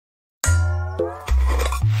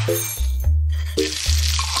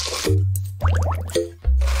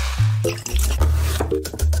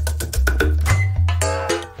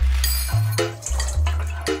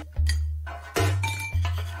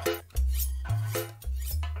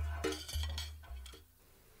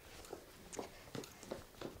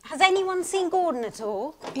Has anyone seen Gordon at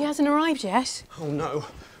all? He hasn't arrived yet. Oh no,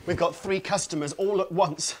 we've got 3 customers all at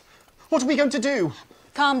once. What are we going to do?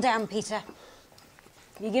 Calm down, Peter.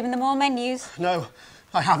 You given them all menus? No,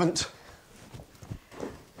 I haven't.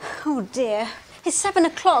 Oh dear, it's 7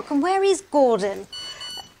 o'clock and where is Gordon?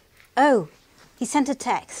 Oh, he sent a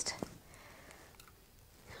text.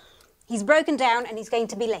 He's broken down and he's going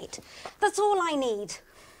to be late. That's all I need.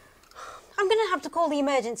 I'm going to have to call the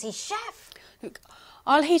emergency chef. Look,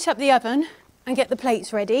 I'll heat up the oven and get the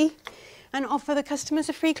plates ready and offer the customers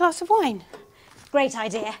a free glass of wine. Great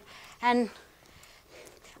idea. And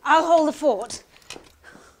I'll hold the fort.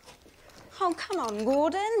 Oh, come on,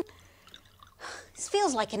 Gordon. This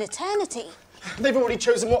feels like an eternity. They've already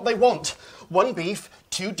chosen what they want. 1 beef,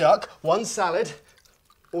 2 duck, 1 salad.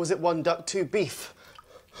 Or is it 1 duck, 2 beef?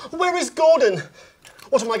 Where is Gordon?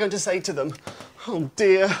 What am I going to say to them? Oh,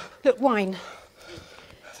 dear. Look, wine.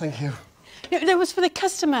 Thank you. No, that was for the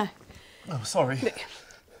customer. Oh, sorry. Look,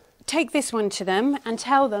 take this one to them and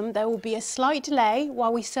tell them there will be a slight delay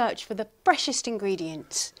while we search for the freshest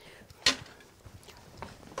ingredients.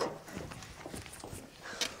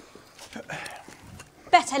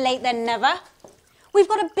 Better late than never. We've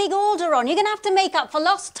got a big order on. You're going to have to make up for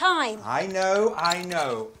lost time. I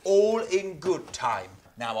know. All in good time.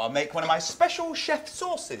 Now I'll make one of my special chef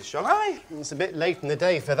sauces, shall I? It's a bit late in the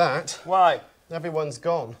day for that. Why? Everyone's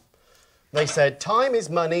gone. They said time is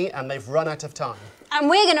money and they've run out of time. And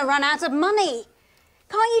we're going to run out of money.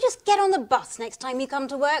 Can't you just get on the bus next time you come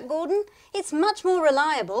to work, Gordon? It's much more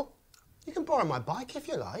reliable. You can borrow my bike if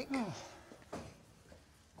you like.